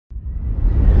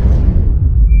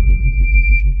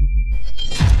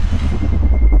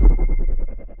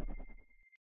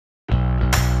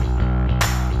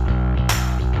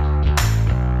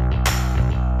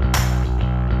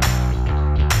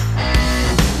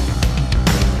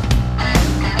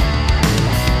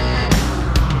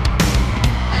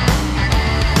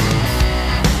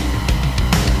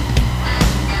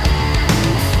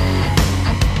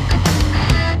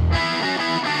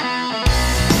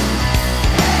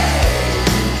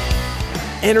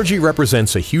Energy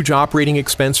represents a huge operating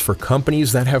expense for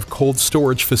companies that have cold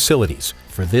storage facilities.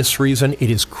 For this reason,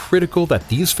 it is critical that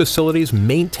these facilities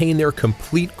maintain their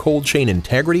complete cold chain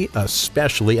integrity,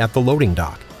 especially at the loading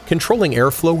dock. Controlling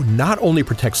airflow not only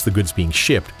protects the goods being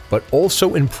shipped, but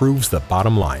also improves the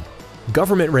bottom line.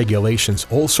 Government regulations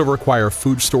also require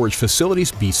food storage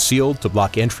facilities be sealed to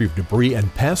block entry of debris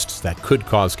and pests that could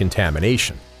cause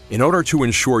contamination. In order to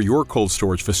ensure your cold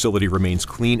storage facility remains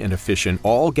clean and efficient,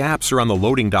 all gaps around the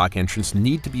loading dock entrance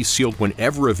need to be sealed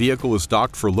whenever a vehicle is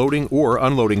docked for loading or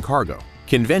unloading cargo.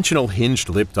 Conventional hinged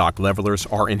lip dock levelers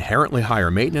are inherently higher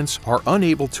maintenance, are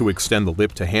unable to extend the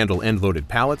lip to handle end-loaded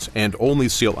pallets, and only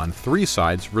seal on 3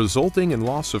 sides, resulting in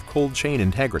loss of cold chain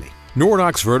integrity.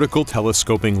 NORDOCK's Vertical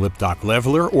Telescoping Lip Dock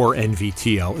Leveler, or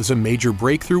NVTL, is a major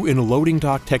breakthrough in loading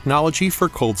dock technology for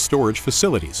cold storage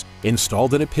facilities.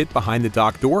 Installed in a pit behind the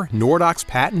dock door, NORDOCK's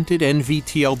patented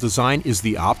NVTL design is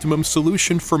the optimum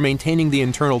solution for maintaining the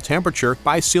internal temperature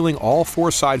by sealing all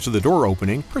 4 sides of the door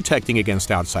opening, protecting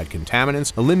against outside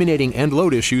contaminants, eliminating end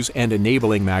load issues, and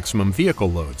enabling maximum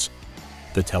vehicle loads.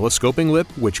 The telescoping lip,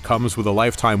 which comes with a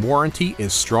lifetime warranty,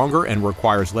 is stronger and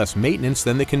requires less maintenance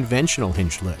than the conventional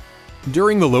hinged lip.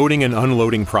 During the loading and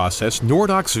unloading process,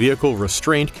 NORDOCK's vehicle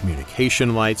restraint,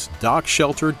 communication lights, dock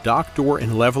shelter, dock door,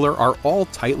 and leveler are all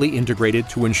tightly integrated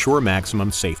to ensure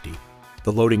maximum safety.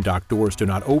 The loading dock doors do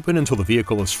not open until the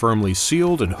vehicle is firmly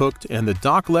sealed and hooked, and the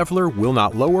dock leveler will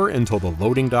not lower until the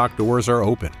loading dock doors are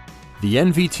open. The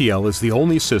NVTL is the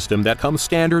only system that comes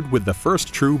standard with the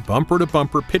first true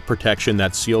bumper-to-bumper pit protection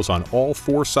that seals on all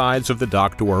 4 sides of the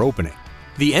dock door opening.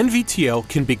 The NVTL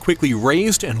can be quickly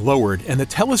raised and lowered, and the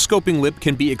telescoping lip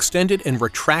can be extended and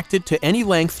retracted to any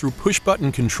length through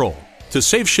push-button control. To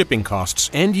save shipping costs,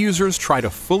 end users try to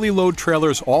fully load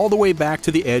trailers all the way back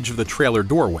to the edge of the trailer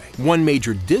doorway. One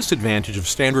major disadvantage of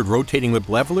standard rotating lip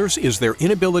levelers is their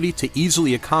inability to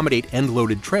easily accommodate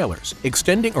end-loaded trailers.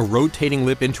 Extending a rotating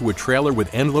lip into a trailer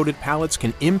with end-loaded pallets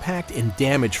can impact and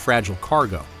damage fragile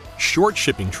cargo. Short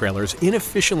shipping trailers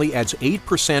inefficiently adds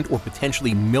 8% or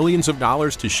potentially millions of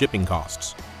dollars to shipping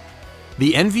costs.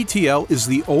 The NVTL is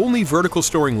the only vertical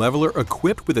storing leveler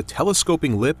equipped with a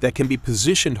telescoping lip that can be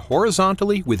positioned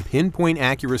horizontally with pinpoint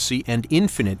accuracy and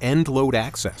infinite end load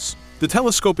access. The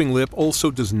telescoping lip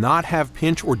also does not have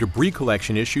pinch or debris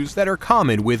collection issues that are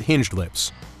common with hinged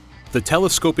lips. The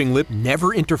telescoping lip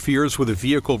never interferes with a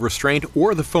vehicle restraint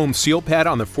or the foam seal pad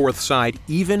on the 4th side,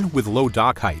 even with low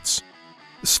dock heights.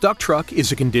 Stuck truck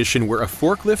is a condition where a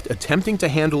forklift attempting to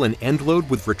handle an end load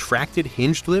with retracted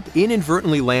hinged lip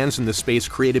inadvertently lands in the space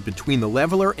created between the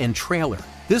leveler and trailer.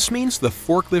 This means the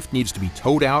forklift needs to be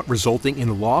towed out, resulting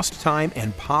in lost time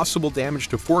and possible damage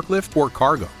to forklift or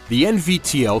cargo. The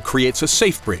NVTL creates a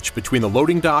safe bridge between the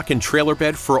loading dock and trailer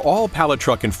bed for all pallet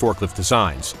truck and forklift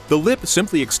designs. The lip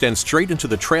simply extends straight into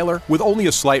the trailer with only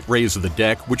a slight raise of the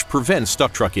deck, which prevents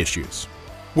stuck truck issues.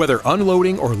 Whether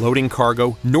unloading or loading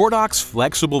cargo, NORDOCK's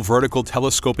flexible vertical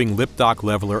telescoping lip dock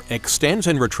leveler extends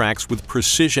and retracts with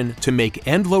precision to make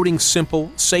end loading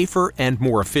simple, safer, and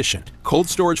more efficient. Cold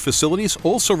storage facilities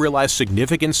also realize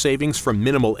significant savings from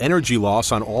minimal energy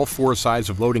loss on all 4 sides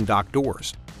of loading dock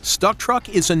doors. Stuck truck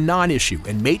is a non-issue,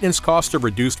 and maintenance costs are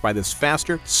reduced by this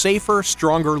faster, safer,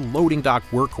 stronger loading dock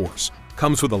workhorse.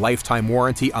 Comes with a lifetime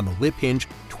warranty on the lip hinge,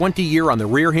 20-year on the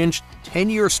rear hinge,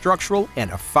 10-year structural,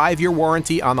 and a 5-year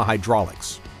warranty on the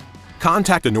hydraulics.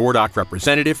 Contact a NORDOCK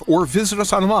representative or visit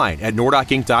us online at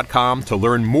nordockinc.com to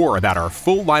learn more about our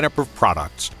full lineup of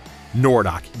products.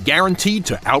 NORDOCK, guaranteed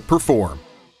to outperform.